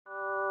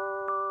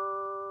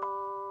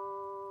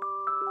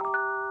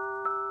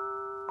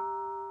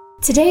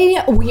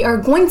Today, we are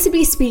going to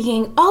be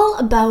speaking all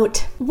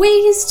about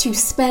ways to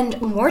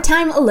spend more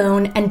time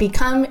alone and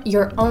become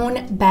your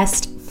own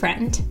best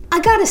friend. I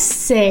gotta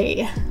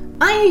say,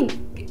 I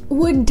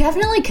would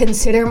definitely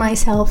consider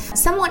myself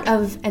somewhat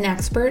of an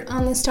expert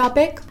on this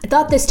topic. I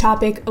thought this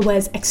topic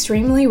was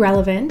extremely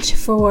relevant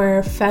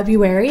for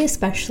February,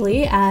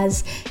 especially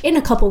as in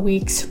a couple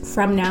weeks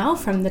from now,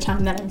 from the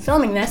time that I'm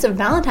filming this,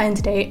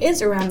 Valentine's Day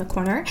is around the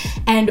corner.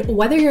 And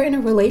whether you're in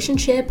a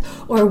relationship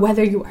or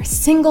whether you are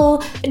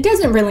single, it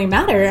doesn't really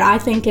matter. I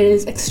think it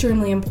is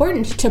extremely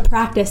important to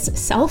practice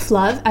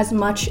self-love as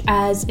much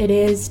as it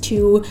is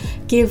to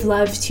give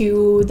love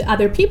to the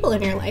other people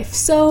in your life.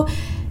 So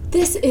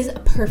this is a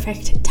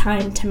perfect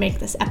time to make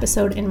this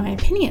episode, in my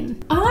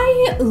opinion.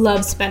 I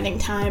love spending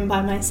time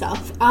by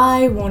myself.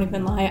 I won't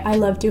even lie. I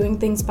love doing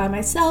things by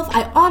myself.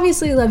 I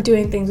obviously love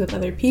doing things with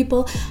other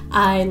people.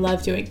 I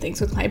love doing things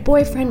with my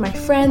boyfriend, my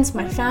friends,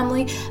 my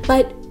family.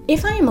 But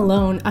if I am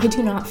alone, I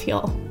do not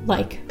feel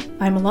like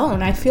I'm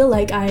alone. I feel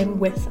like I'm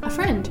with a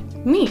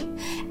friend, me.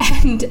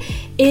 And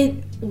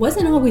it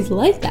wasn't always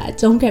like that,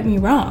 don't get me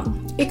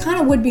wrong. It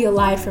kind of would be a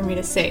lie for me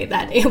to say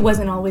that it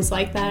wasn't always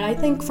like that. I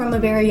think from a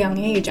very young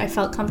age, I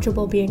felt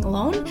comfortable being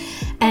alone,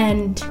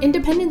 and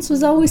independence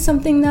was always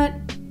something that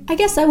I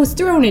guess I was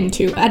thrown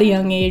into at a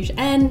young age,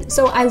 and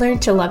so I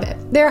learned to love it.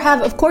 There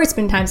have, of course,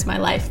 been times in my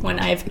life when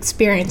I've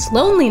experienced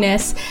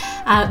loneliness,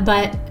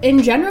 but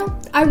in general,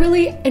 I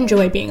really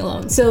enjoy being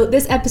alone. So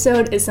this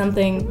episode is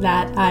something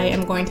that I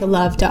am going to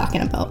love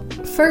talking about.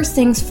 First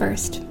things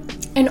first,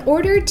 in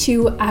order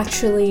to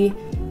actually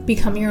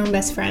become your own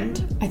best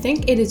friend, I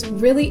think it is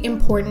really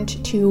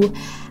important to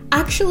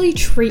actually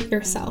treat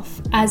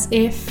yourself as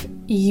if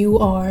you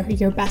are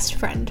your best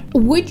friend.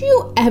 Would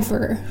you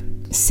ever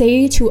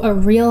say to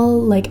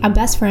a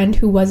best friend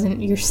who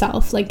wasn't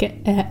yourself, like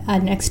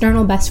an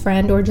external best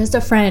friend or just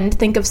a friend,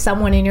 think of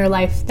someone in your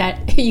life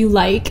that you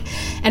like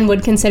and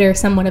would consider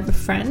somewhat of a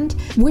friend,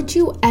 would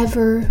you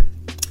ever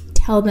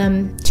tell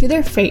them to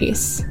their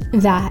face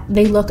that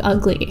they look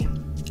ugly?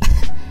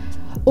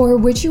 Or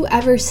would you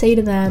ever say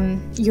to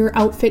them, your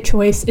outfit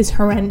choice is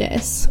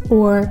horrendous,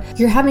 or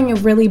you're having a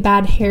really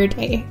bad hair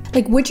day?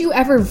 Like, would you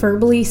ever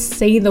verbally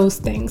say those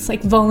things,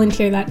 like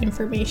volunteer that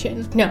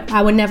information? No,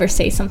 I would never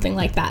say something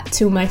like that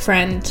to my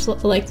friend,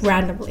 like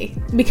randomly,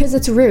 because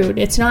it's rude,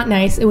 it's not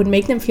nice, it would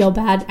make them feel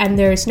bad, and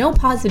there's no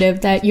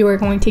positive that you are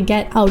going to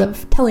get out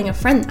of telling a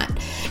friend that.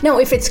 Now,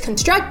 if it's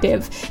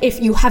constructive, if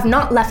you have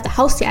not left the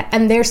house yet,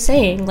 and they're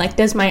saying, like,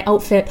 does my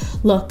outfit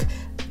look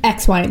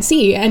X, Y, and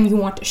Z, and you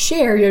want to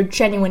share your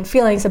genuine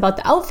feelings about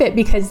the outfit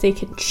because they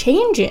can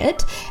change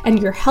it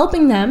and you're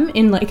helping them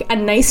in like a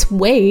nice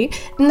way,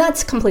 then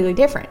that's completely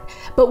different.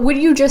 But would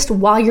you just,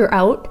 while you're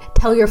out,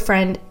 tell your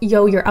friend,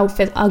 yo, your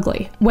outfit's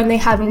ugly, when they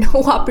have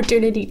no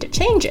opportunity to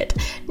change it?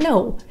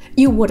 No,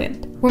 you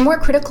wouldn't. We're more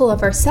critical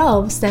of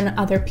ourselves than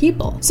other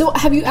people. So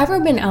have you ever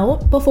been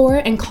out before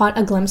and caught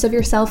a glimpse of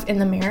yourself in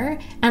the mirror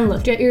and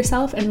looked at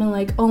yourself and been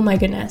like, oh my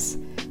goodness,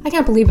 I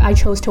can't believe I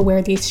chose to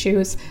wear these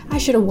shoes. I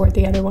should have worn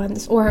the other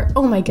ones. Or,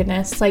 oh my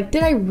goodness, like,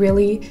 did I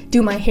really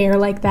do my hair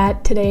like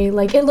that today?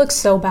 Like, it looks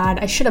so bad.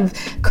 I should have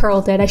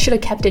curled it. I should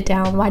have kept it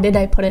down. Why did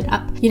I put it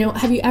up? You know,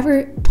 have you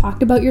ever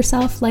talked about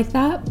yourself like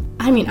that?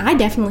 I mean, I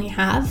definitely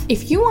have.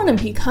 If you want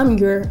to become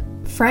your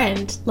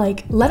friend,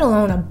 like, let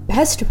alone a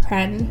best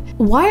friend,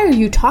 why are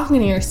you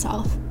talking to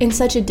yourself in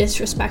such a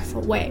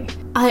disrespectful way?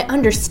 I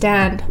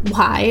understand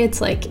why,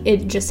 it's like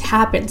it just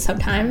happens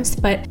sometimes,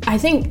 but I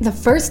think the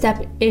first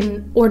step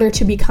in order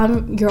to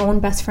become your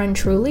own best friend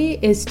truly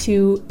is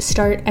to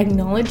start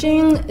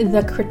acknowledging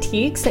the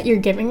critiques that you're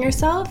giving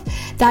yourself.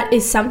 That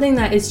is something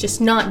that is just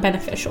not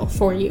beneficial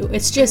for you.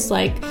 It's just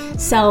like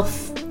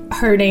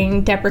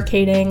self-hurting,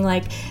 deprecating,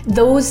 like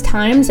those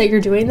times that you're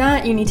doing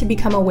that, you need to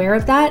become aware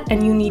of that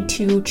and you need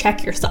to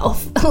check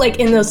yourself like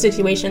in those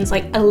situations.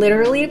 Like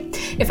literally,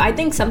 if I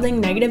think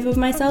something negative of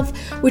myself,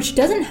 which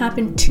doesn't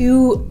happen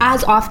too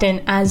as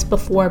often as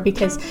before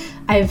because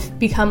I've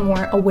become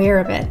more aware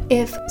of it.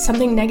 If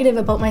something negative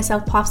about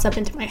myself pops up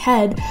into my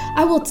head,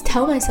 I will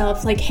tell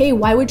myself like, hey,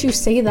 why would you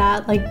say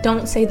that? Like,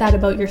 don't say that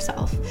about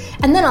yourself.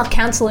 And then I'll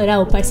cancel it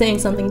out by saying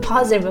something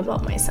positive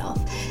about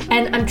myself.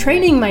 And I'm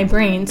training my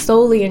brain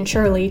slowly and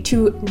surely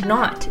to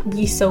not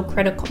be so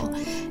critical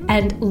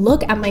and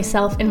look at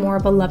myself in more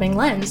of a loving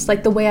lens,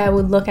 like the way I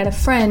would look at a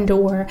friend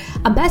or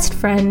a best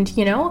friend,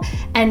 you know?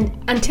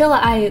 And until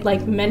I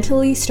like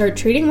mentally start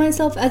treating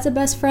myself as a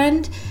best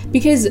friend,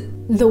 because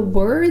the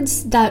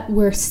words that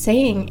we're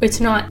saying, it's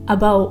not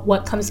about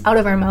what comes out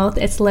of our mouth,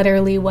 it's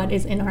literally what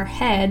is in our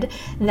head.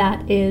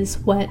 That is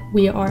what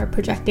we are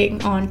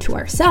projecting onto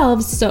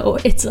ourselves. So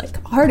it's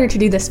like harder to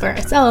do this for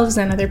ourselves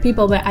than other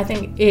people, but I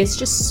think it's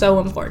just so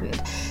important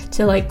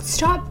to like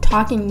stop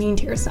talking mean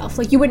to yourself.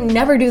 Like you would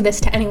never do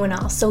this to anyone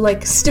else, so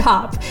like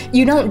stop.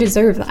 You don't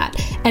deserve that.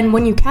 And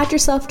when you catch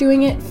yourself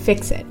doing it,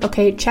 fix it,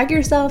 okay? Check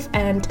yourself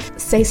and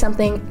say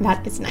something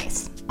that is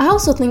nice. I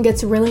also think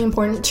it's really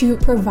important to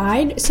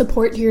provide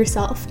support to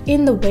yourself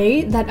in the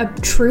way that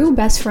a true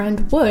best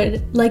friend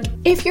would. Like,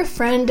 if your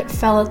friend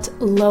felt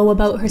low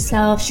about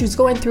herself, she was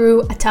going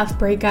through a tough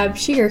breakup,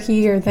 she or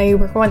he or they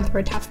were going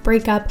through a tough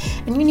breakup,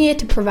 and you needed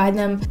to provide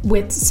them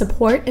with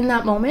support in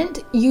that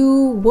moment,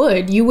 you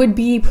would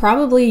be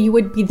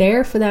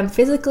there for them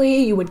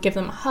physically, you would give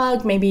them a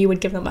hug, maybe you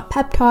would give them a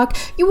pep talk,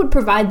 you would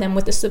provide them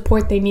with the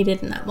support they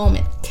needed in that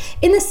moment.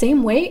 In the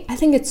same way, I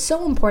think it's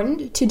so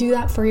important to do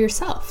that for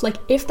yourself. Like,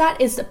 if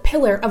that is the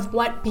pillar of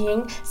what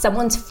being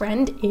someone's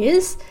friend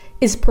is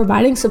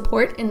providing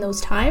support in those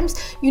times,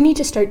 you need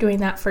to start doing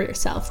that for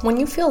yourself. When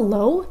you feel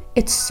low,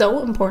 it's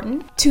so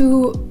important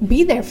to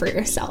be there for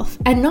yourself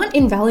and not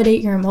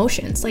invalidate your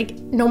emotions. Like,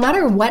 no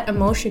matter what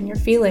emotion you're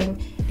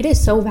feeling, it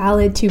is so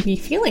valid to be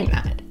feeling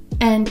that.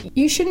 And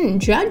you shouldn't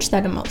judge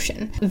that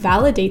emotion.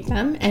 Validate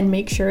them and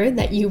make sure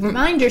that you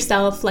remind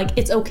yourself, like,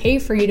 it's okay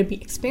for you to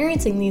be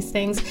experiencing these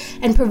things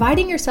and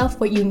providing yourself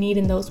what you need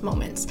in those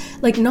moments.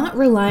 Like, not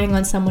relying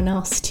on someone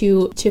else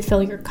to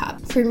fill your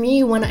cup. For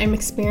me, when I'm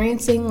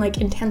experiencing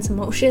like intense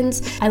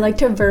emotions, I like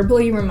to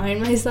verbally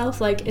remind myself,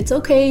 like, it's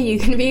okay, you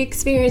can be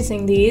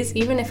experiencing these,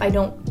 even if I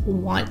don't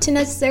want to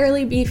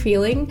necessarily be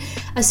feeling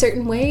a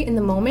certain way in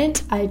the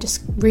moment. I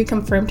just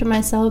reconfirm to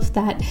myself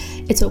that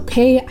it's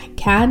okay, I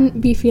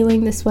can be feeling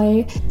this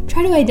way.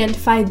 Try to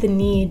identify the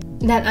need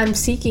that I'm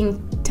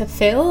seeking to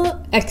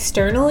fill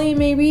externally,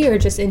 maybe, or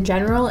just in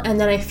general, and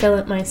then I fill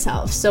it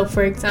myself. So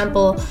for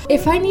example,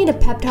 if I need a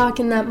pep talk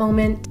in that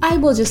moment, I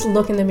will just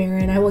look in the mirror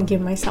and I will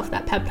give myself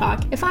that pep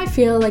talk. If I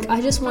feel like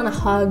I just want a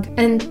hug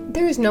and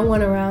there's no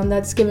one around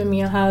that's giving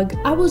me a hug,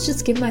 I will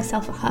just give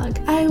myself a hug.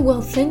 I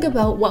will think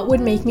about what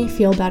would make me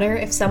feel better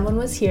if someone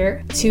was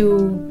here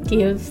to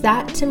give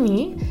that to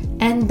me,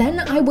 and then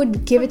I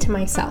would give it to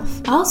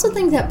myself. I also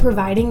think that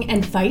providing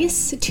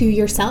advice to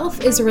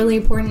yourself is really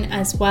important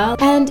as well.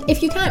 And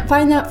if you can't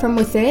find that from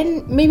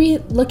within, maybe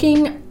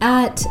looking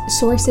at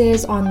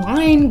sources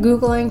online,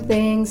 Googling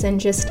things, and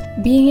just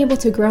being able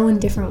to grow in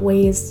different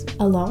ways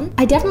alone.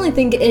 I definitely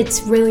think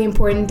it's really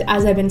important,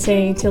 as I've been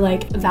saying, to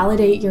like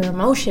validate your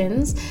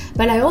emotions,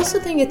 but I also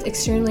think it's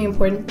extremely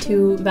important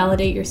to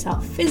validate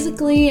yourself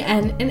physically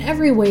and in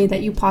every way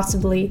that you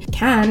possibly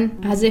can,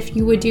 as if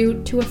you would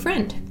do to a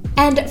friend.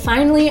 And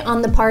finally,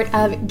 on the part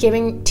of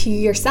giving to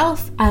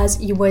yourself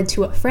as you would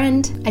to a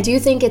friend, I do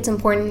think it's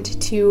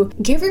important to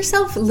give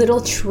yourself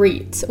little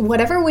treats,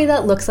 whatever way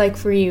that looks like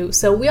for you.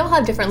 So we all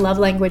have different love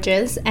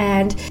languages,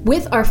 and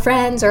with our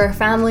friends or our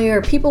family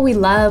or people we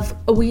love,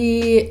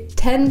 we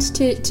tend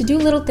to do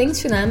little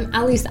things for them.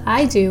 At least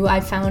I do,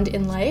 I found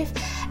in life.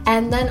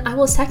 And then I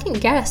will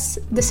second guess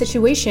the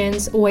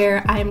situations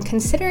where I'm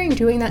considering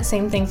doing that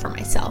same thing for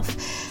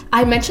myself.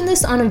 I mentioned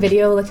this on a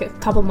video like a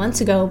couple months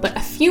ago, but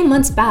a few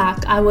months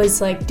back, I was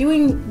like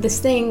doing this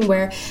thing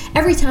where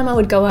every time I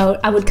would go out,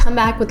 I would come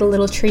back with a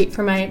little treat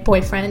for my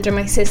boyfriend or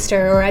my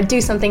sister, or I'd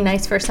do something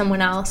nice for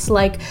someone else.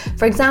 Like,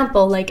 for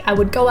example, like I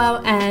would go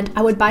out and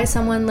I would buy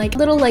someone like a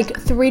little like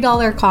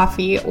 $3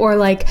 coffee, or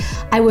like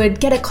I would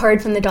get a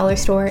card from the dollar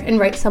store and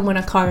write someone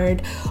a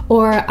card,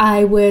 or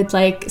I would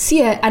like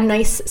see a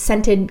nice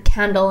scented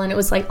candle and it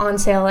was like on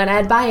sale and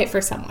I'd buy it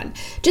for someone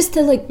just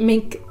to like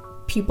make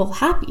people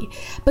happy.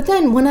 But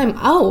then when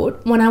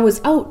I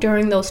was out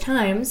during those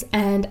times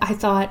and I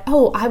thought,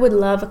 oh, I would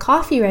love a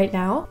coffee right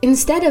now,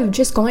 instead of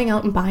just going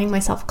out and buying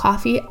myself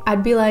coffee,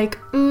 I'd be like,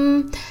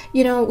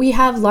 we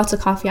have lots of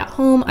coffee at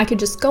home. I could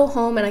just go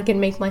home and I can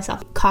make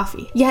myself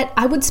coffee. Yet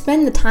I would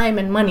spend the time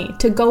and money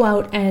to go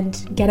out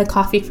and get a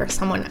coffee for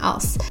someone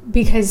else,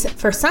 because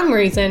for some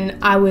reason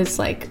I was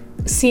like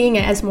seeing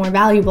it as more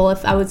valuable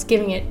if I was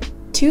giving it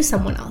to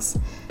someone else.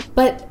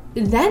 But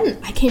then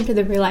I came to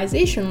the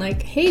realization,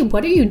 like, hey,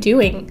 what are you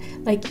doing?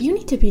 Like, you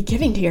need to be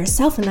giving to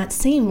yourself in that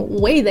same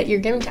way that you're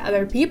giving to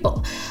other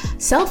people.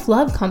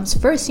 Self-love comes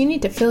first. You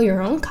need to fill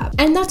your own cup.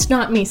 And that's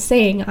not me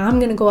saying I'm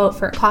going to go out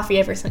for a coffee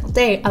every single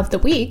day of the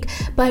week,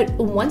 but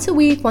once a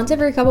week, once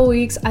every couple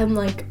weeks, I'm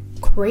like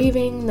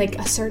craving like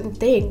a certain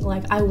thing.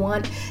 Like, I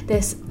want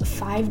this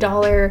 $5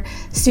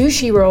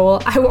 sushi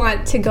roll. I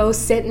want to go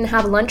sit and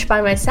have lunch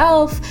by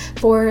myself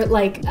for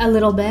like a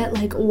little bit.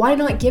 Like, why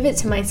not give it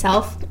to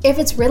myself if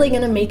it's really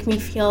gonna make me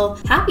feel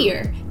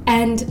happier?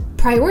 And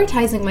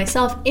prioritizing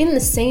myself in the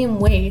same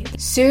way,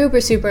 super,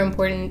 super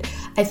important.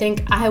 I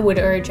think I would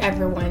urge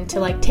everyone to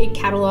like take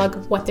catalog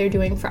of what they're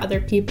doing for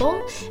other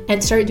people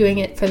and start doing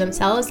it for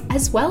themselves,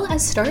 as well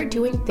as start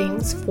doing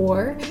things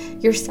for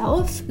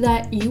yourself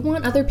that you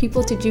want other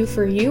people to do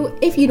for you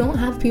if you don't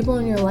have people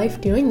in your life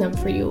doing them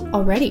for you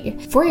already.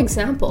 For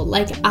example,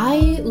 like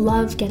I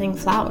love getting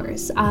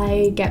flowers.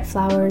 I get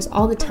flowers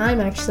all the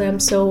time, actually.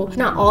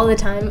 Not all the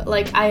time,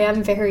 like I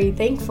am very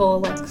thankful,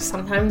 like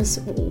sometimes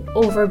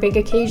over over big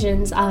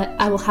occasions,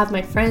 I will have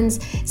my friends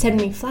send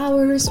me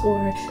flowers,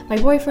 or my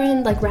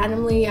boyfriend, like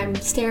randomly, I'm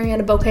staring at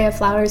a bouquet of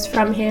flowers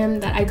from him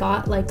that I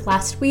got like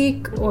last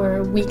week or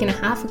a week and a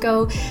half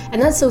ago.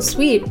 And that's so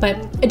sweet, but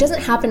it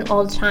doesn't happen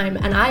all the time.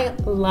 And I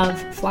love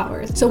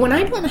flowers. So when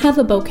I don't have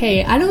a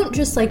bouquet, I don't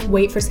just like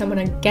wait for someone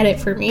to get it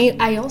for me.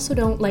 I also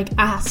don't like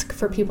ask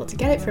for people to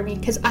get it for me,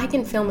 because I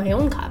can fill my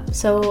own cup.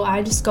 So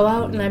I just go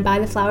out and I buy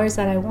the flowers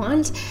that I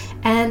want,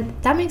 and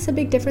that makes a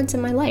big difference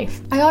in my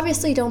life. I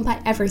obviously don't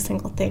buy every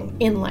single thing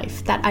in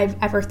life that I've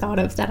ever thought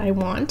of that I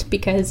want,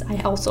 because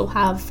I also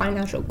have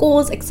financial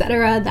goals,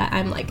 etc., that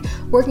I'm like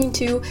working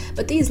to.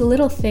 But these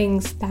little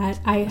things that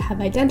I have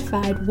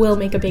identified will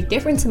make a big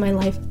difference in my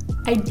life,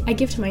 I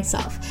give to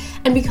myself.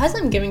 And because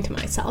I'm giving to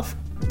myself,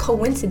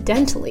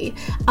 coincidentally,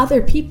 other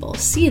people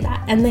see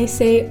that and they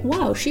say,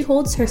 wow, she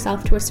holds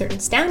herself to a certain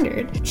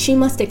standard. She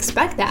must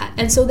expect that.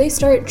 And so they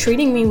start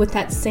treating me with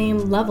that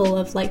same level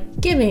of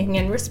like giving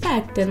and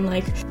respect. And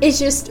like, it's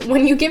just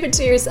when you give it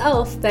to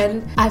yourself,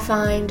 then I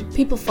find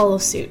people follow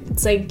suit.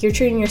 It's like you're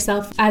treating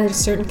yourself at a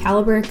certain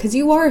caliber because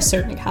you are a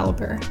certain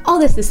caliber. All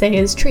this to say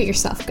is treat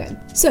yourself good.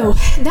 So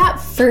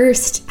that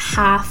first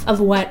half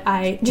of what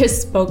I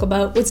just spoke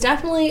about was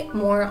definitely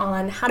more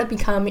on how to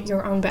become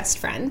your own best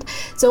friend.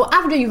 So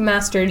after you've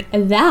mastered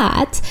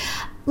that,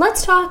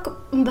 let's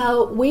talk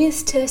about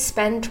ways to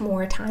spend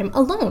more time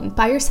alone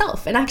by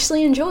yourself and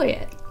actually enjoy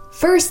it.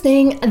 First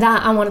thing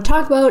that I want to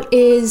talk about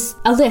is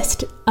a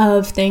list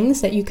of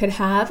things that you could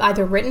have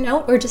either written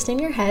out or just in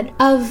your head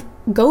of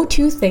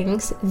go-to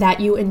things that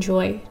you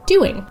enjoy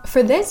doing.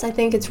 For this, I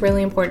think it's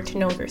really important to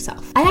know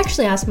yourself. I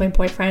actually asked my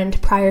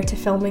boyfriend prior to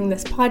filming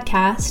this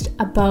podcast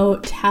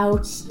about how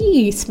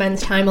he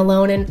spends time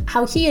alone and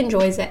how he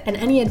enjoys it and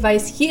any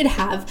advice he'd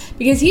have,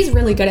 because he's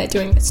really good at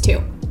doing this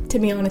too. To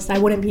be honest, I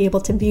wouldn't be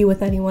able to be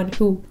with anyone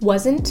who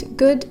wasn't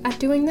good at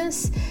doing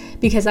this,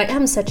 because I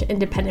am such an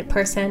independent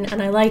person and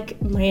I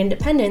like my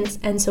independence,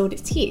 and so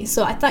does he.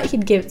 So I thought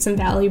he'd give some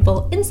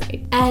valuable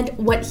insight. And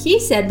what he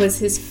said was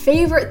his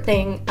favorite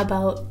thing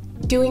about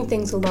doing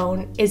things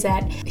alone is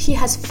that he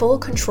has full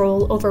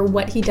control over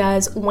what he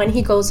does, when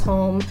he goes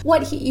home,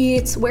 what he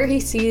eats, where he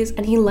sees,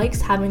 and he likes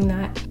having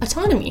that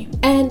autonomy.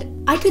 And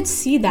I could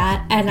see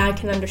that and I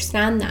can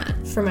understand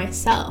that for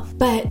myself.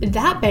 But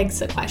that begs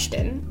the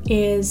question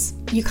is,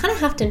 you kind of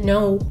have to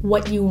know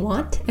what you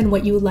want and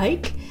what you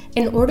like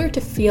in order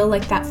to feel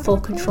like that full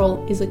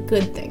control is a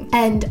good thing.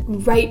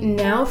 And right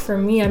now for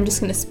me, I'm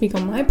just going to speak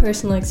on my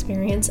personal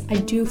experience. I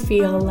do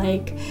feel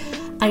like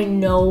I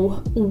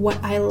know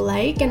what I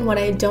like and what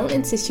I don't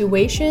in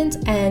situations,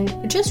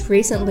 and just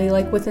recently,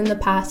 like within the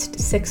past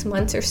 6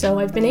 months or so,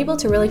 I've been able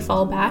to really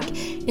fall back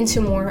into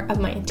more of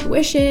my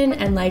intuition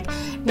and like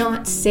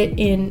not sit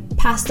in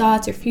past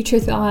thoughts or future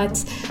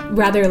thoughts,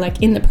 rather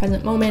like in the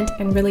present moment,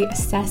 and really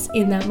assess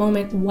in that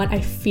moment what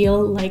I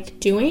feel like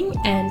doing.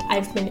 And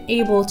I've been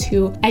able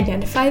to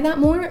identify that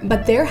more.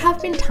 But there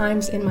have been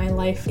times in my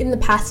life in the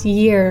past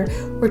year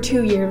or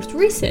 2 years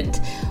recent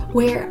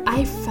where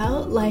I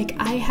felt like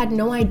I had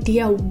no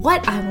idea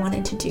what I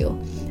wanted to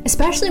do,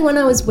 especially when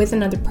I was with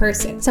another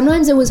person.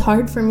 Sometimes it was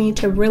hard for me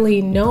to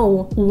really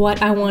know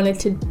what I wanted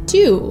to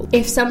do.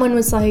 If someone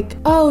was like,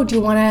 oh, do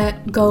you want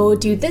to go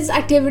do this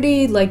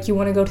activity? Like, you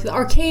want to go to the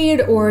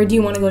arcade, or do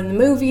you want to go to the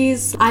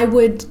movies? I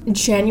would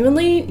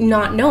genuinely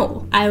not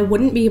know. I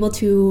wouldn't be able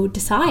to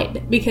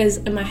decide, because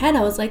in my head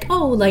I was like,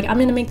 oh, like I'm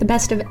going to make the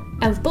best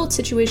of both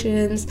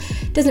situations.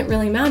 Doesn't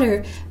really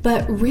matter.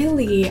 But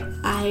really,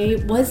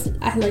 I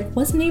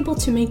wasn't able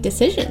to make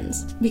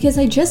decisions because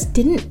I just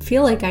didn't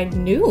feel like I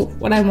knew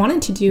what I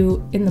wanted to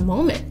do in the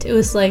moment. It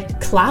was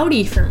like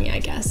cloudy for me, I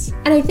guess.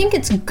 And I think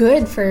it's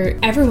good for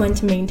everyone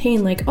to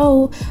maintain like,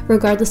 oh,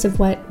 regardless of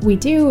what we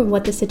do or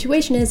what the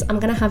situation is, I'm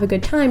gonna have a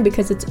good time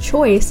because it's a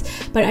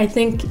choice. But I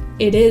think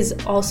it is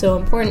also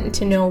important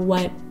to know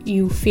what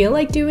you feel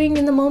like doing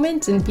in the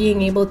moment and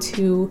being able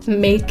to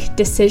make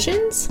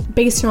decisions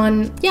based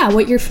on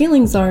what your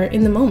feelings are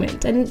in the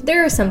moment. And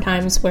there are some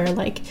times where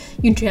like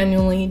you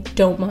genuinely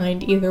don't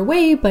mind either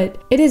way,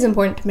 but it is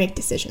important to make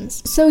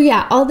decisions. So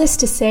all this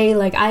to say,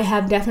 like I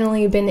have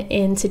definitely been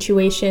in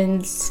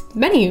situations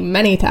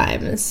many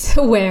times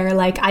where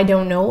like I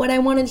don't know what I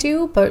want to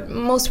do, but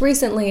most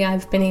recently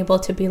I've been able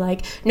to be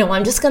like, no,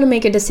 I'm just gonna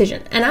make a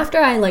decision. And after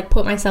I like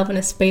put myself in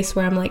a space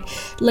where I'm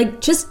like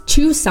just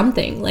choose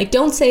something, like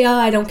don't say, oh,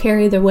 I don't care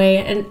either way,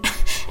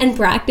 and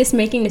practice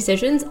making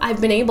decisions, I've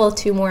been able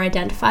to more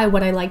identify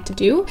what I like to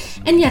do.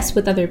 And yes,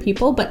 with other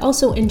people, but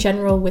also in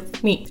general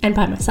with me and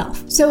by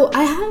myself. So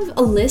I have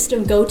a list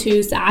of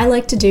go-tos that I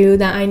like to do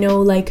that I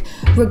know, like,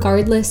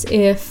 regardless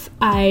if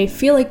I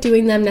feel like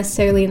doing them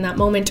necessarily in that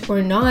moment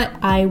or not,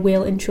 I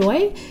will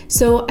enjoy.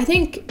 So I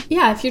think,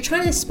 if you're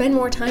trying to spend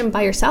more time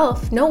by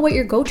yourself, know what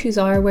your go-tos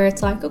are, where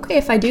it's like, okay,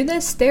 if I do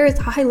this, there is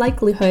a high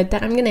likelihood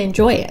that I'm going to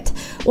enjoy it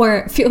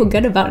or feel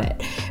good about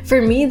it.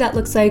 For me, that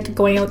looks like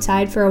going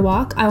outside for a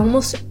walk. I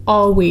almost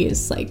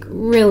always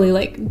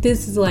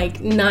this is like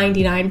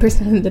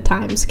 99% of the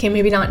times. Okay,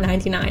 maybe not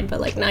 99, but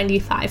like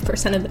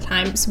 95% of the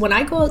times. When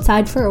I go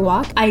outside for a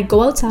walk, I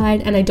go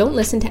outside and I don't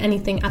listen to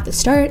anything at the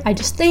start. I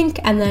just think,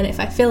 and then if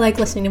I feel like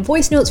listening to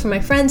voice notes from my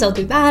friends, I'll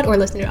do that, or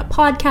listen to a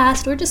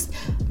podcast, or just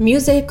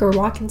music, or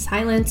walk in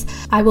silence.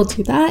 I will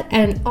do that.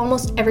 And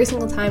almost every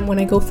single time when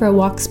I go for a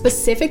walk,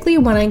 specifically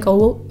when I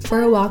go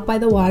for a walk by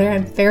the water,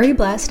 I'm very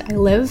blessed. I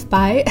live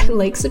by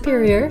Lake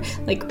Superior,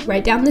 like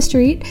right down the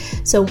street.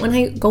 So when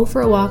I go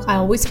for a walk, I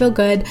always feel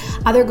good.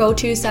 Other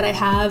go-tos that I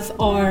have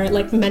are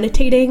like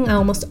meditating. I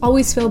almost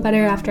always feel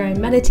better after I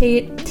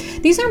meditate.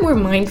 These are more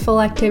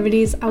mindful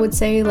activities, I would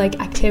say, like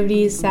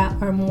activities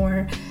that are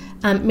more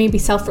maybe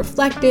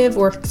self-reflective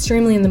or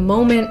extremely in the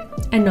moment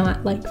and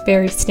not like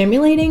very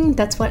stimulating.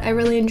 That's what I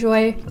really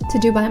enjoy to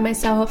do by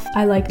myself.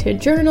 I like to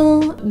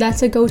journal.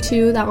 That's a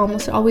go-to that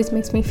almost always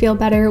makes me feel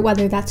better,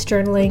 whether that's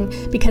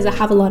journaling because I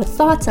have a lot of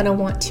thoughts and I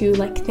want to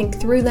like think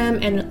through them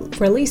and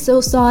release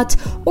those thoughts,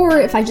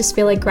 or if I just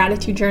feel like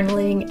gratitude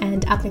journaling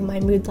and upping my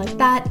mood like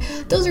that.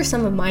 Those are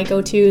some of my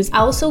go-tos. I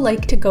also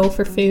like to go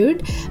for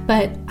food,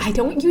 but I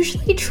don't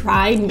usually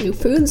try new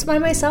foods by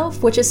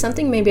myself, which is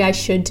something maybe I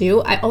should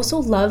do. I also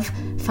love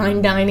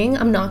fine dining.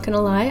 I'm not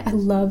gonna lie, I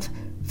love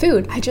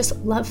food. I just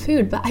love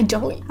food, but I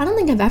don't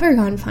think I've ever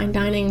gone fine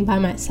dining by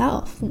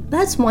myself.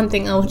 That's one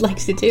thing I would like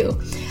to do.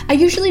 I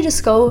usually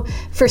just go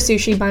for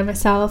sushi by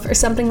myself or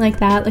something like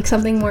that, like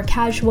something more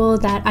casual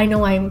that I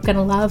know I'm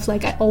gonna love.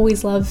 Like I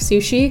always love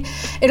sushi.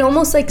 It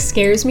almost like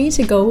scares me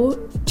to go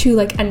to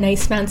like a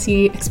nice,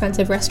 fancy,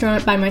 expensive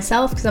restaurant by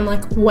myself because I'm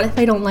like, what if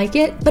I don't like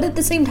it? But at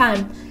the same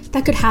time,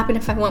 that could happen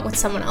if I went with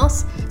someone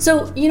else.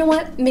 So you know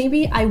what?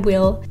 Maybe I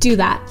will do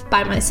that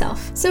by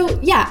myself. So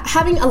yeah,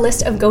 having a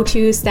list of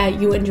go-tos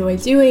that you enjoy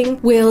doing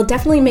will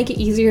definitely make it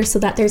easier so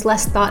that there's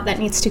less thought that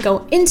needs to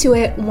go into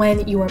it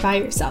when you are by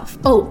yourself.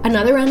 Oh,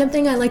 another random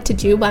thing I like to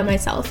do by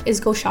myself is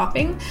go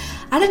shopping.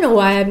 I don't know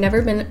why I've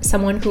never been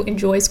someone who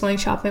enjoys going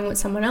shopping with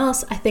someone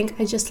else. I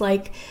think I just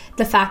like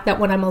the fact that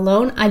when I'm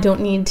alone, I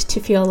don't need to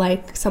feel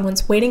like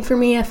someone's waiting for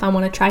me if I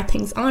want to try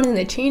things on in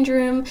the change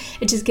room.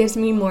 It just gives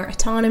me more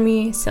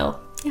autonomy. So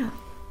yeah,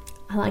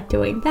 I like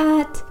doing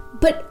that.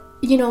 But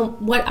you know,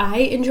 what I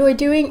enjoy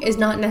doing is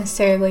not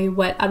necessarily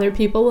what other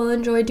people will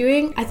enjoy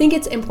doing. I think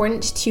it's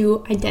important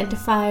to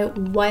identify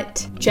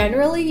what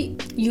generally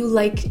you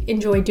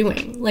enjoy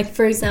doing. Like,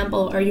 for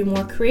example, are you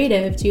more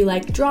creative? Do you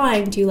like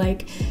drawing? Do you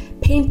like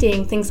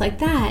painting? Things like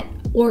that.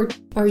 Or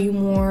are you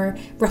more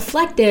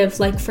reflective?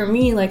 Like for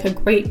me, like a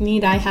great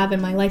need I have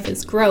in my life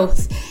is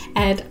growth.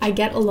 And I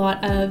get a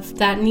lot of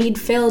that need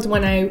filled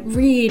when I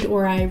read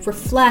or I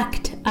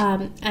reflect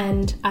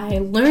and I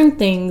learn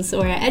things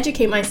or I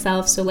educate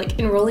myself. So like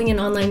enrolling in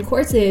online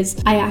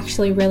courses, I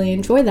actually really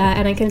enjoy that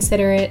and I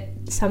consider it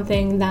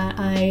something that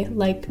I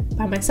like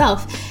by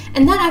myself.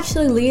 And that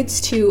actually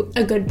leads to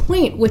a good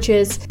point, which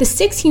is the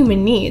 6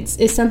 human needs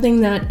is something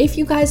that if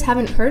you guys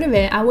haven't heard of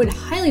it, I would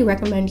highly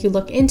recommend you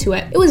look into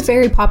it. It was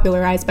very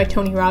popularized by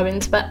Tony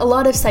Robbins, but a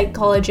lot of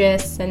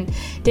psychologists and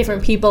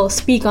different people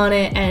speak on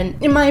it,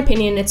 and in my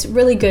opinion, it's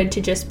really good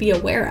to just be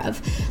aware of.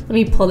 Let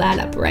me pull that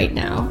up right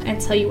now and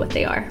tell you what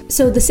they are.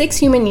 So the 6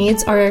 human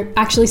needs are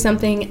actually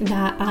something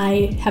that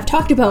I have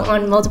talked about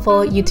on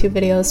multiple YouTube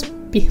videos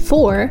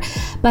before,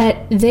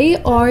 but they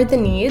are the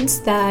needs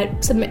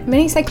that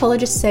many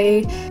psychologists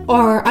say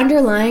are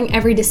underlying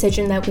every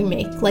decision that we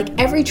make. Like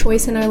every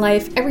choice in our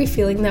life, every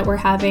feeling that we're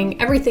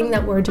having, everything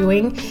that we're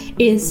doing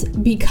is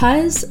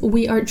because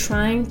we are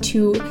trying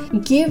to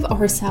give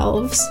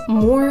ourselves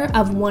more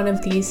of one of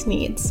these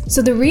needs.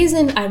 So the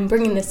reason I'm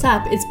bringing this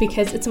up is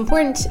because it's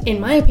important, in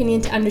my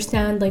opinion, to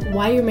understand like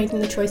why you're making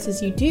the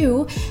choices you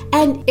do,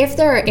 and if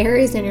there are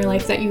areas in your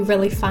life that you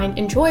really find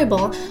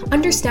enjoyable,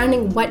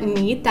 understanding what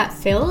need that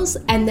fills,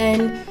 and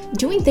then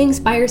doing things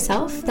by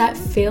yourself that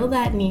fill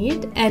that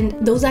need, and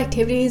those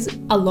activities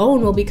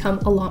alone will become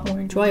a lot more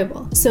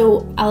enjoyable.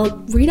 So I'll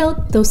read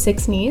out those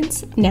 6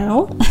 needs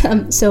now.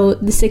 So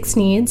the 6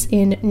 needs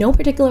in no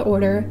particular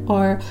order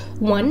are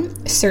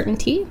 1,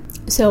 certainty.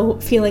 So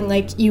feeling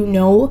like you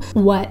know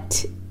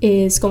what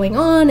is going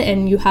on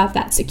and you have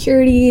that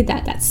security,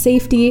 that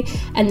safety.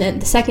 And then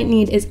the second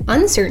need is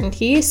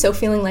uncertainty, so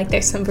feeling like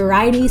there's some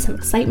variety, some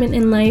excitement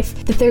in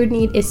life. The third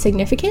need is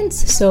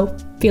significance, so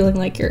feeling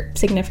like you're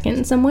significant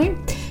in some way.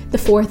 The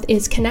fourth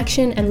is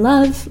connection and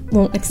love,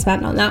 won't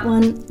expand on that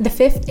one. The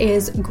fifth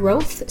is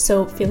growth,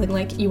 so feeling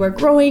like you are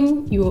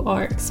growing, you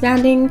are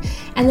expanding.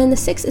 And then the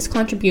sixth is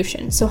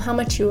contribution, so how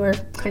much you are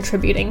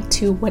contributing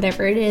to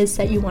whatever it is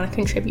that you want to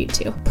contribute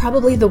to.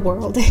 Probably the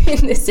world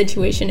in this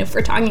situation if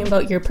we're talking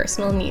about your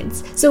personal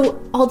needs.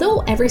 So although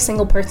every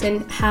single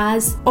person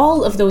has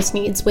all of those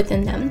needs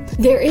within them,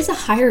 there is a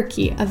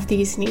hierarchy of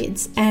these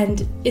needs,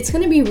 and it's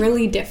going to be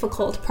really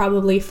difficult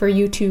probably for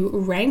you to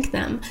rank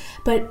them.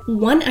 But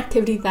one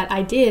activity that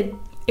I did,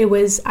 it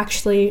was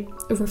actually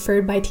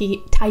referred by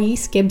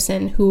Thais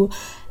Gibson, who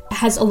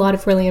has a lot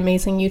of really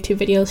amazing YouTube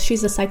videos.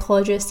 She's a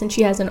psychologist and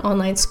she has an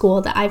online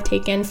school that I've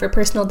taken for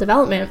personal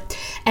development.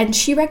 And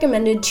she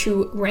recommended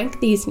to rank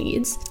these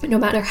needs, no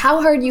matter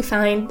how hard you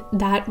find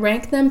that,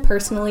 rank them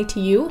personally to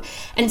you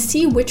and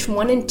see which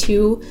 1,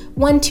 2,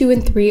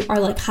 and 3 are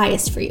like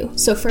highest for you.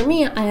 So for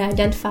me, I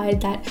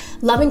identified that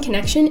love and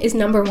connection is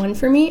number 1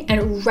 for me.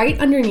 And right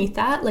underneath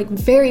that, like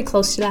very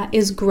close to that,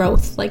 is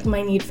growth, like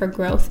my need for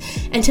growth.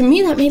 And to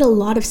me, that made a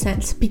lot of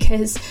sense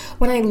because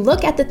when I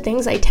look at the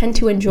things I tend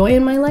to enjoy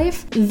in my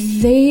life,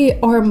 they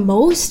are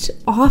most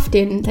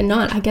often than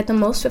not, I get the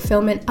most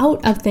fulfillment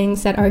out of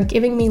things that are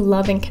giving me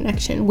love and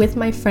connection with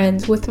my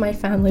friends, with my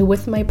family,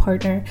 with my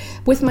partner,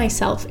 with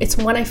myself. It's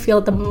when I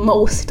feel the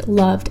most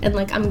loved and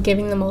like I'm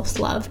giving the most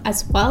love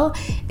as well,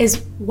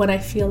 is when I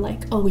feel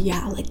like, oh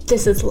yeah, like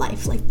this is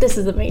life, like this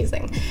is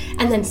amazing.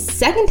 And then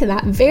second to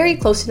that, very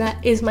close to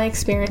that, is my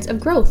experience of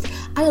growth.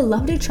 I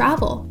love to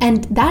travel,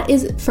 and that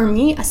is for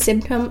me a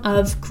symptom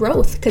of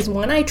growth, because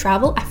when I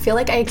travel, I feel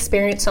like I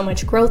experience so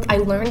much growth. I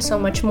learn so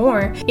much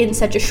more in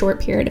such a short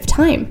period of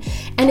time.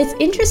 And it's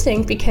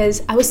interesting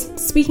because I was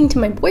speaking to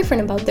my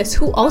boyfriend about this,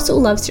 who also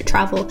loves to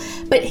travel,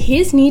 but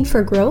his need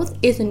for growth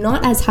is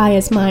not as high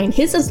as mine.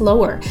 His is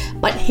lower,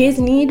 but his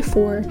need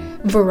for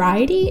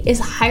variety is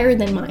higher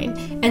than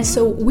mine. And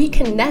so we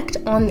connect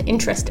on the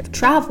interest of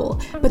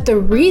travel, but the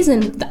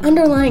reason, the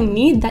underlying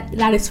need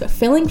that is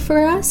fulfilling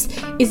for us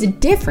is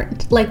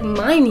different. Like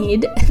my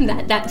need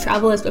that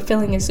travel is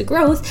fulfilling is the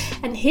growth,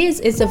 and his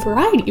is the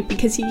variety,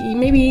 because he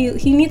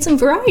needs some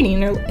variety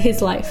in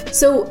his life.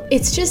 So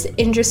it's just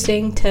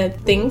interesting to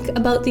think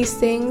about these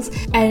things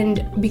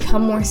and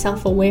become more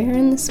self-aware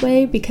in this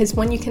way, because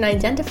when you can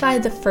identify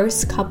the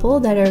first couple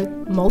that are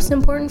most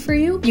important for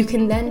you, you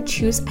can then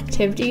choose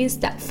activities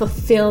that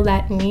fulfill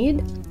that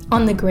need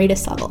on the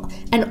greatest level,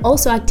 and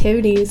also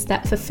activities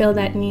that fulfill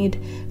that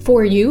need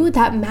for you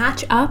that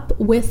match up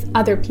with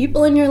other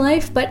people in your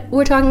life, but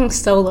we're talking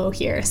solo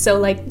here, so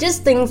like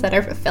just things that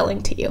are fulfilling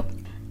to you.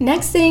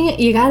 Next thing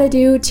you gotta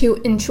do to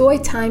enjoy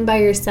time by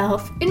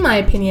yourself, in my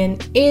opinion,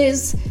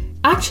 is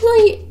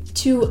actually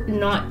to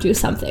not do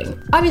something.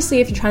 Obviously,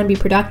 if you're trying to be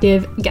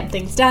productive, get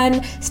things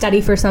done, study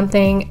for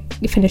something,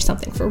 you finish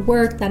something for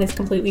work, that is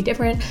completely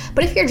different.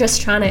 But if you're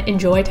just trying to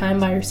enjoy time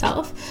by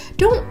yourself,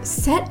 don't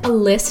set a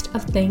list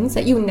of things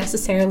that you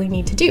necessarily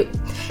need to do.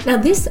 Now,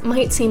 this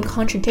might seem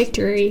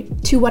contradictory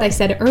to what I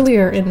said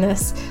earlier in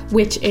this,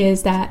 which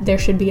is that there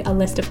should be a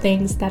list of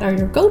things that are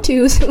your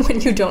go-tos when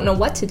you don't know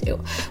what to do,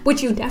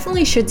 which you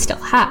definitely should still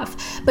have.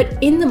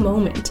 But in the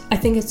moment, I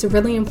think it's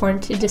really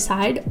important to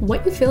decide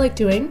what you feel like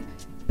doing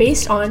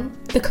based on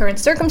the current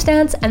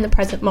circumstance and the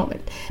present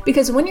moment.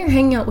 Because when you're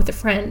hanging out with a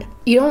friend,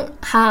 you don't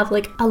have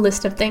like a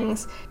list of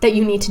things that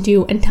you need to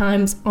do and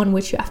times on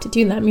which you have to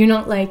do them. You're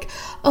not like,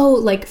 oh,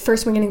 like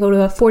first we're going to go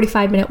to a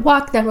 45-minute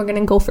walk, then we're going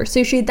to go for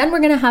sushi, then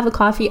we're going to have a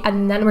coffee,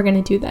 and then we're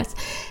going to do this.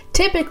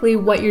 Typically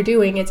what you're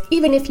doing is,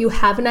 even if you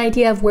have an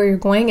idea of where you're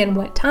going and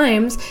what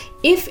times,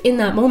 if in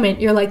that moment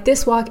you're like,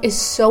 this walk is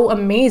so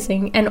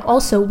amazing and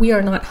also we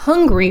are not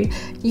hungry,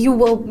 you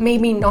will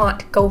maybe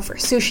not go for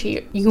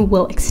sushi. You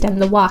will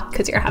extend the walk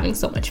because you're having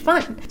so much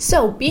fun.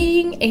 So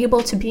being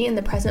able to be in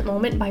the present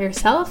moment by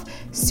yourself,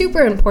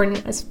 super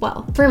important as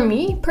well. For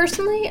me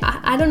personally,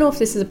 I don't know if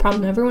this is a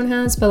problem everyone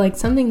has, but like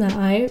something that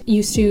I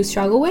used to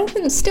struggle with,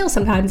 and still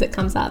sometimes it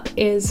comes up,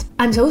 is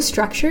I'm so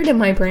structured in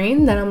my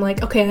brain that I'm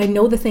like, okay, I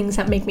know the things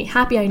that make me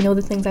happy. I know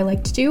the things I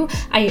like to do.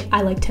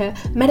 I like to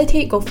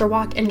meditate, go for a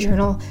walk, and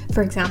journal,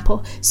 for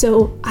example.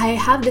 So I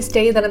have this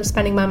day that I'm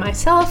spending by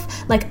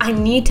myself. Like I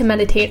need to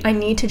meditate, I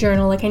need to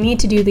journal, like I need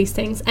to do these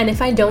things. And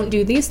if I don't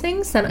do these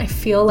things, then I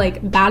feel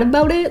like bad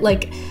about it.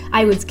 Like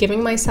I was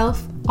giving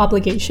myself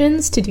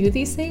obligations to do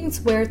these things,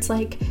 where it's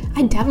like,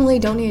 I definitely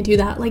don't need to do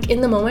that. Like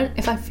in the moment,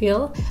 if I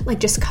feel like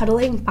just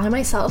cuddling by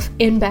myself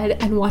in bed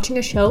and watching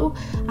a show,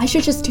 I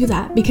should just do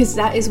that, because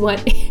that is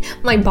what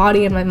my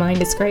body and my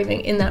mind is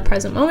craving in that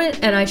present moment,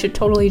 and I should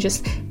totally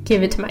just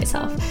give it to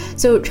myself.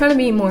 So trying to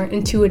be more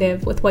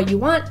intuitive with what you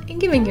want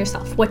and giving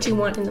yourself what you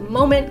want in the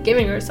moment,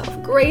 giving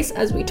yourself grace,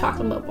 as we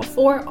talked about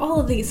before, all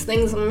of these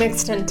things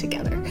mixed in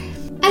together.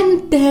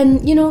 And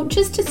then,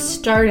 just to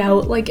start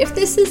out, like if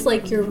this is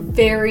like your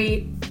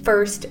very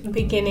first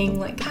beginning,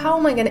 like how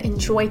am I going to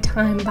enjoy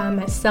time by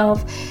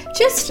myself?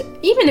 Just,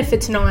 even if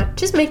it's not,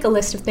 just make a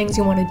list of things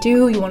you want to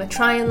do, you want to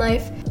try in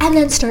life, and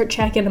then start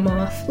checking them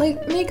off.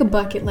 Like make a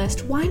bucket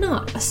list. Why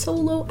not? A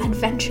solo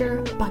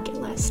adventure bucket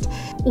list.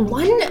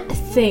 One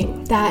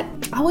thing that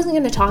I wasn't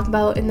going to talk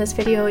about in this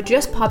video, it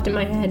just popped in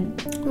my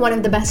head. One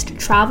of the best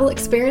travel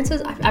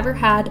experiences I've ever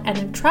had, and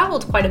I've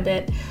traveled quite a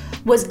bit,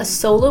 was a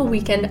solo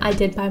weekend I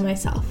did by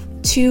myself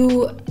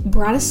to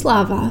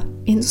Bratislava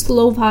in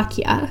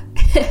Slovakia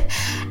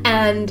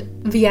and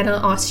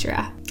Vienna,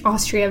 Austria.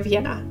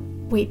 Vienna.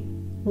 Wait,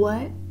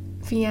 what?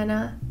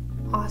 Vienna,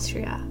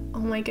 Austria.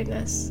 Oh my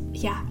goodness.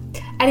 Yeah.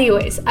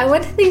 Anyways, I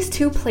went to these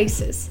two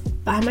places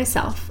by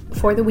myself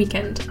for the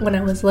weekend when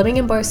I was living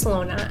in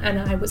Barcelona, and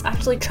I was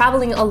actually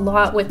traveling a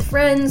lot with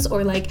friends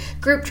or like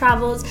group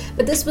travels,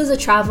 but this was a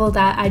travel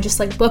that I just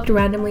like booked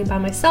randomly by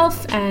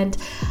myself, and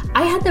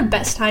I had the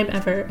best time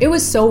ever. It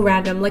was so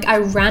random. Like, I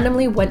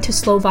randomly went to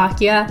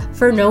Slovakia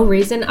for no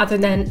reason other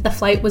than the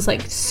flight was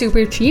like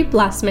super cheap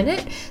last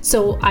minute,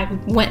 so I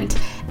went,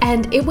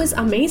 and it was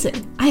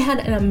amazing. I had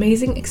an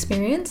amazing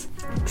experience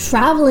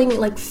traveling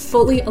like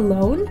fully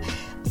alone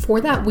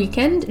for that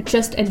weekend,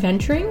 just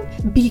adventuring,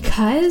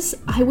 because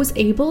I was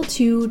able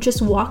to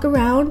just walk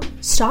around,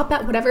 stop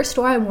at whatever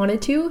store I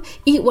wanted to,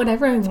 eat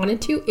whatever I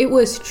wanted to. It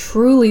was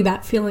truly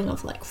that feeling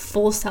of like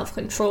full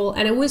self-control,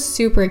 and it was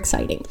super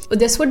exciting.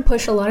 This would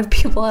push a lot of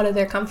people out of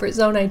their comfort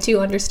zone, I do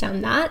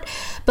understand that,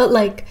 but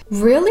like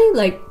really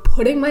like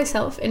putting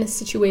myself in a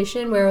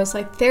situation where I was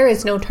like, there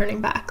is no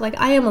turning back. Like,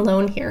 I am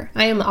alone here.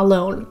 I am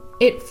alone.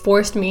 It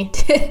forced me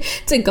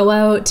to go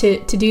out, to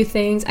do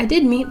things. I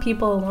did meet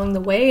people along the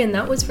way, and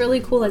that was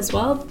really cool as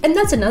well. And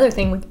that's another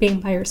thing with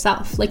being by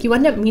yourself. Like, you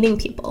end up meeting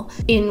people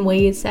in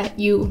ways that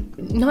you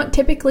not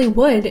typically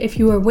would if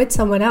you were with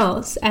someone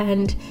else,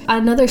 and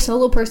another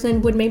solo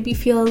person would maybe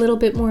feel a little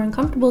bit more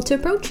uncomfortable to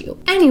approach you.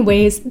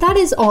 Anyways, that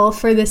is all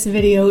for this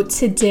video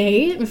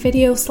today.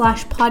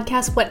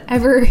 Video/podcast,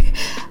 whatever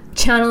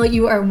channel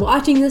you are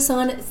watching this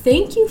on.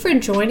 Thank you for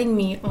joining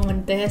me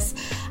on this.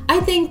 I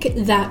think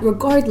that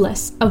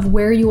regardless of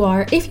where you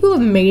are, if you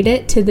have made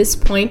it to this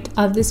point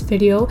of this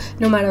video,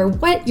 no matter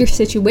what your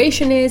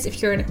situation is,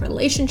 if you're in a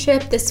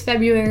relationship this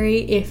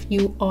February, if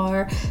you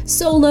are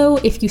solo,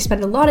 if you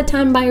spend a lot of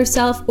time by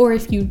yourself, or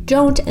if you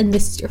don't and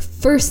this is your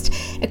first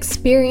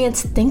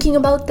experience thinking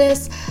about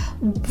this,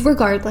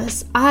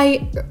 regardless,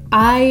 I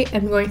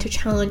am going to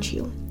challenge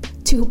you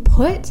to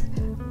put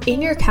in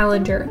your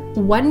calendar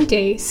one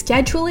day,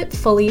 schedule it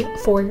fully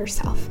for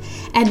yourself,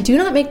 and do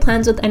not make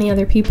plans with any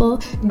other people.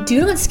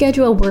 Do not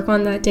schedule work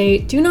on that day.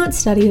 Do not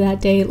study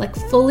that day. Like,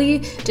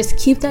 fully just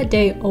keep that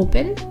day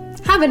open.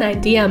 Have an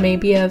idea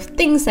maybe of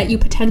things that you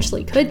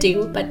potentially could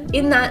do, but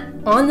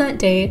on that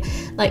day,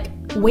 like,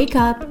 wake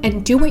up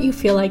and do what you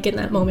feel like in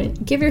that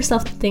moment. Give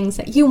yourself the things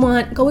that you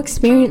want. Go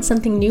experience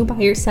something new by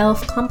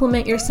yourself.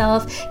 Compliment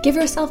yourself. Give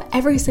yourself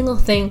every single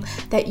thing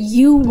that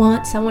you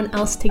want someone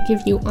else to give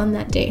you on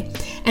that day.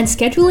 And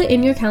schedule it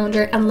in your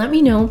calendar and let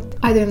me know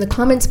either in the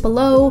comments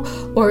below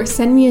or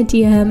send me a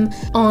DM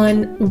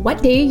on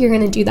what day you're going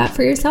to do that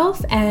for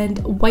yourself and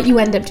what you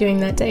end up doing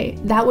that day.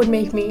 That would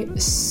make me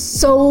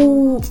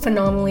so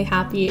phenomenally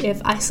happy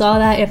if I saw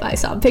that, if I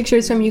saw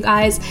pictures from you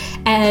guys.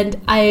 And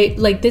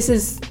this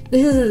is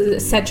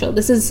essential.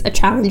 This is a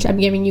challenge I'm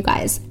giving you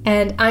guys,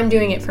 and I'm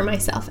doing it for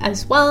myself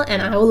as well, and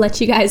I will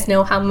let you guys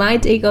know how my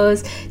day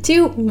goes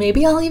too.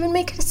 Maybe I'll even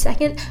make a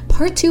second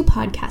part 2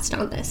 podcast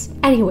on this.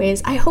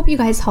 Anyways, I hope you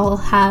guys all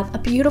have a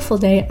beautiful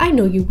day. I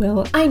know you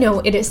will. I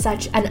know it is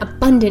such an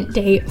abundant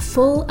day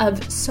full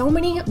of so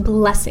many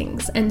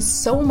blessings and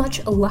so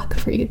much luck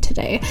for you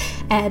today,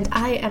 and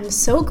I am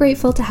so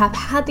grateful to have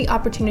had the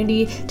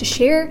opportunity to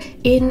share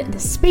in the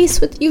space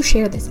with you,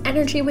 share this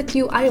energy with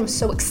you. I am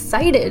so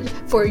excited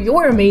for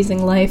your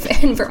amazing life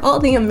and for all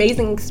the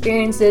amazing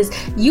experiences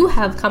you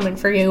have coming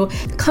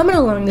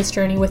along this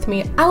journey with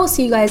me. I will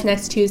see you guys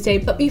next Tuesday,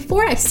 but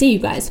before I see you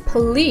guys,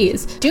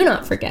 please do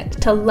not forget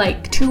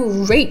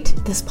to rate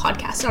this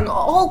podcast on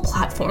all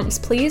platforms.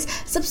 Please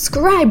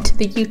subscribe to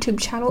the YouTube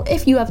channel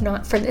if you have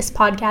not for this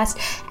podcast,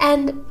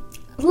 and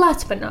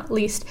last but not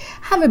least,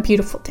 have a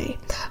beautiful day.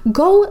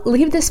 Go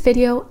leave this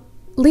video,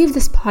 leave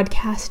this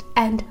podcast,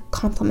 and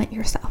compliment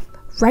yourself.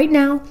 Right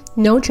now,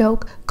 no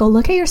joke, go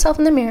look at yourself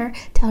in the mirror,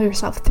 tell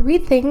yourself 3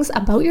 things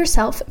about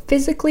yourself,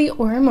 physically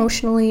or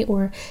emotionally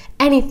or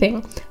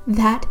anything,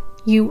 that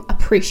you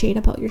appreciate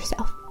about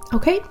yourself,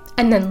 okay?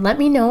 And then let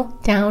me know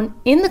down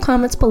in the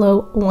comments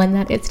below when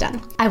that is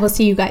done. I will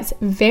see you guys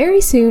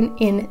very soon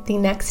in the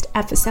next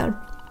episode.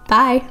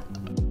 Bye!